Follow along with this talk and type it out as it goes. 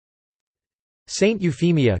Saint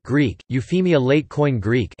Euphemia Greek, Euphemia late Koine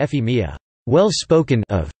Greek Ephemia, well spoken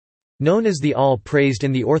of, known as the All-Praised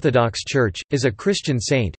in the Orthodox Church, is a Christian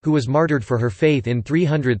saint, who was martyred for her faith in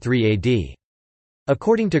 303 AD.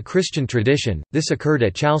 According to Christian tradition, this occurred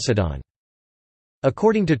at Chalcedon.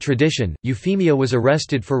 According to tradition, Euphemia was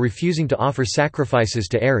arrested for refusing to offer sacrifices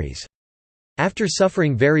to Ares. After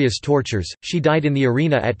suffering various tortures, she died in the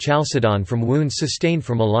arena at Chalcedon from wounds sustained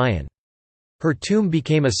from a lion. Her tomb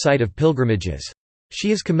became a site of pilgrimages.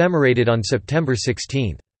 She is commemorated on September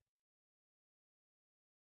 16.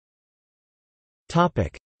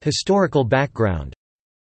 Historical background.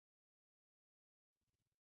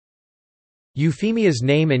 Euphemia's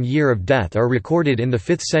name and year of death are recorded in the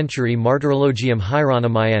 5th century Martyrologium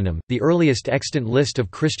Hieronymianum, the earliest extant list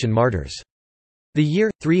of Christian martyrs. The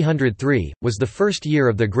year, 303, was the first year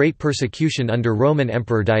of the Great Persecution under Roman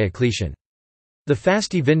Emperor Diocletian. The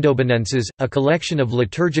Fasti Vindobonenses, a collection of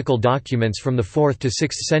liturgical documents from the 4th to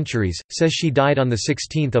 6th centuries, says she died on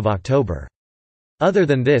 16 October. Other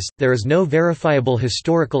than this, there is no verifiable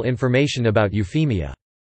historical information about Euphemia.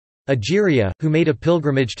 Egeria, who made a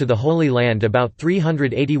pilgrimage to the Holy Land about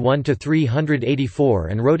 381–384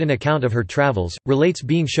 and wrote an account of her travels, relates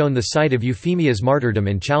being shown the site of Euphemia's martyrdom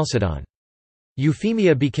in Chalcedon.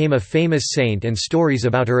 Euphemia became a famous saint and stories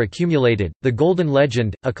about her accumulated. The Golden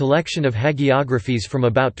Legend, a collection of hagiographies from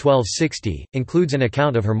about 1260, includes an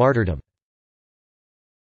account of her martyrdom.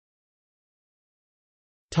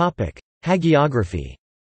 Hagiography.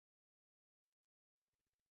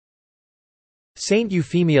 Saint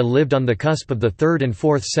Euphemia lived on the cusp of the 3rd and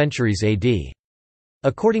 4th centuries AD.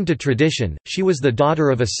 According to tradition, she was the daughter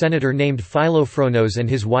of a senator named Philophronos and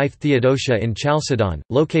his wife Theodosia in Chalcedon,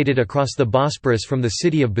 located across the Bosporus from the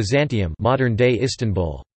city of Byzantium, modern-day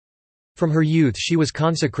Istanbul. From her youth she was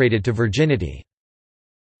consecrated to virginity.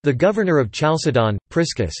 The governor of Chalcedon,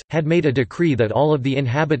 Priscus, had made a decree that all of the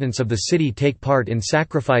inhabitants of the city take part in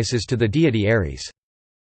sacrifices to the deity Ares.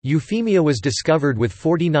 Euphemia was discovered with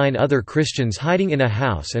 49 other Christians hiding in a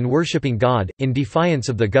house and worshipping God, in defiance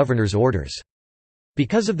of the governor's orders.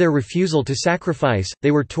 Because of their refusal to sacrifice,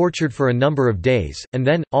 they were tortured for a number of days, and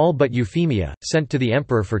then, all but Euphemia, sent to the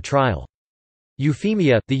emperor for trial.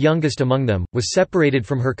 Euphemia, the youngest among them, was separated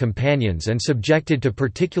from her companions and subjected to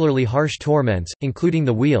particularly harsh torments, including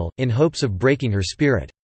the wheel, in hopes of breaking her spirit.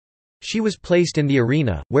 She was placed in the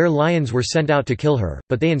arena, where lions were sent out to kill her,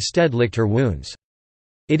 but they instead licked her wounds.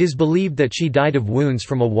 It is believed that she died of wounds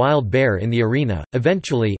from a wild bear in the arena.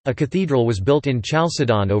 Eventually, a cathedral was built in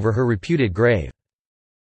Chalcedon over her reputed grave.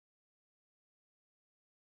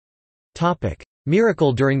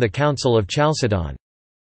 Miracle during the Council of Chalcedon.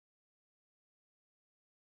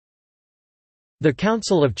 The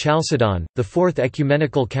Council of Chalcedon, the Fourth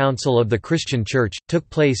Ecumenical Council of the Christian Church, took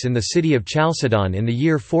place in the city of Chalcedon in the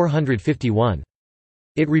year 451.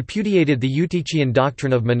 It repudiated the Eutychian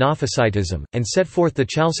doctrine of Monophysitism, and set forth the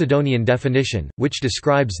Chalcedonian definition, which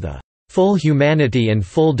describes the full humanity and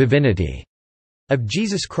full divinity of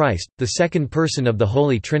Jesus Christ, the second person of the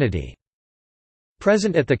Holy Trinity.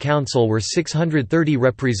 Present at the council were 630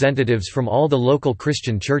 representatives from all the local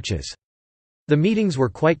Christian churches. The meetings were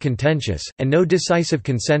quite contentious, and no decisive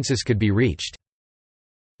consensus could be reached.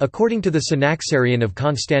 According to the Synaxarion of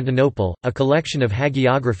Constantinople, a collection of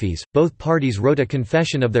hagiographies, both parties wrote a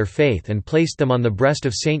confession of their faith and placed them on the breast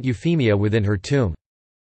of Saint Euphemia within her tomb.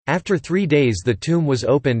 After 3 days the tomb was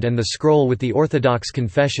opened and the scroll with the Orthodox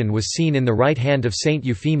confession was seen in the right hand of Saint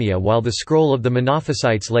Euphemia while the scroll of the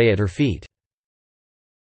Monophysites lay at her feet.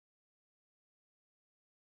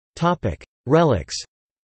 Relics.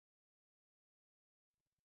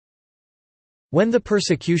 When the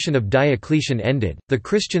persecution of Diocletian ended, the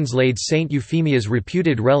Christians laid Saint Euphemia's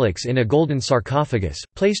reputed relics in a golden sarcophagus,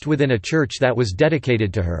 placed within a church that was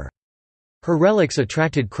dedicated to her. Her relics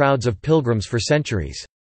attracted crowds of pilgrims for centuries.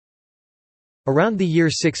 Around the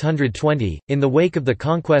year 620, in the wake of the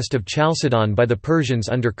conquest of Chalcedon by the Persians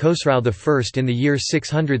under Khosrau I in the year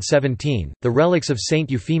 617, the relics of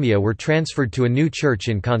Saint Euphemia were transferred to a new church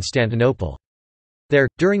in Constantinople. There,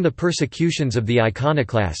 during the persecutions of the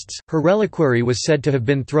iconoclasts, her reliquary was said to have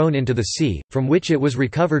been thrown into the sea, from which it was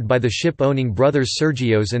recovered by the ship-owning brothers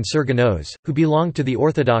Sergios and Serganos, who belonged to the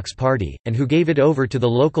Orthodox party, and who gave it over to the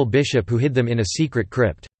local bishop who hid them in a secret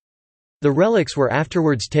crypt. The relics were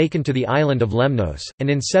afterwards taken to the island of Lemnos, and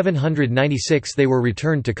in 796 they were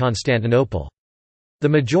returned to Constantinople. The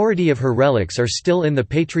majority of her relics are still in the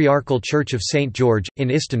Patriarchal Church of St. George,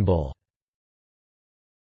 in Istanbul.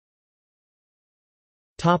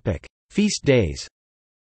 Feast days.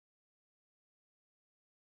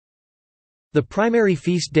 The primary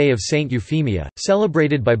feast day of Saint Euphemia,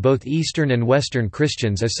 celebrated by both Eastern and Western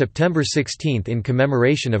Christians, is September 16 in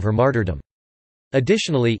commemoration of her martyrdom.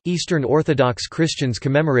 Additionally, Eastern Orthodox Christians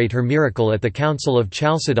commemorate her miracle at the Council of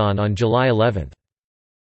Chalcedon on July 11.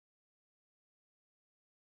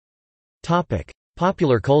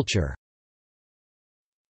 Popular culture.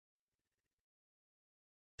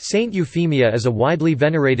 Saint Euphemia is a widely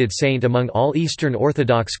venerated saint among all Eastern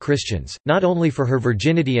Orthodox Christians, not only for her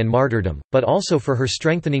virginity and martyrdom, but also for her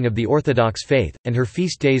strengthening of the Orthodox faith, and her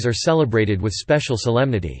feast days are celebrated with special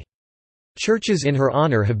solemnity. Churches in her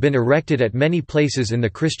honor have been erected at many places in the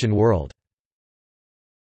Christian world.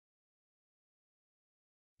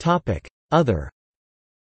 Other.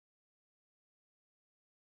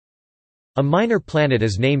 A minor planet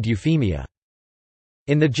is named Euphemia.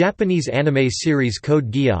 In the Japanese anime series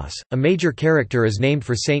Code Geass, a major character is named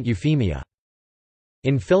for Saint Euphemia.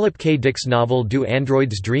 In Philip K. Dick's novel Do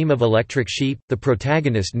Androids Dream of Electric Sheep, the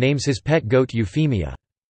protagonist names his pet goat Euphemia.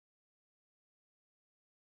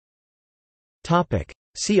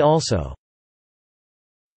 See also: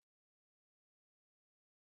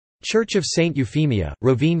 Church of Saint Euphemia,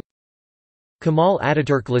 Rovine, Kemal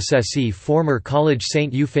Ataturk Lisesi, former College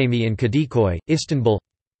Saint Euphemia in Kadikoy, Istanbul.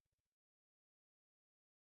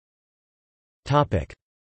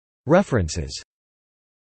 References.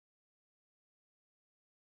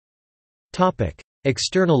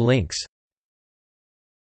 External links.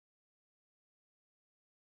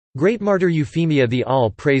 Great Martyr Euphemia, the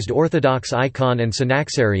all-praised Orthodox icon and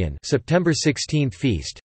Synaxarion, September 16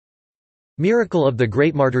 feast. Miracle of the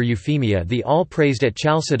Great Martyr Euphemia, the all-praised at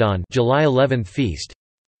Chalcedon, July 11 feast.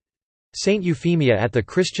 Saint Euphemia at the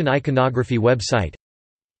Christian Iconography website.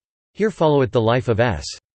 Here followeth the life of S.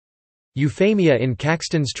 Euphemia in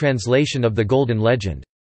Caxton's translation of the Golden Legend.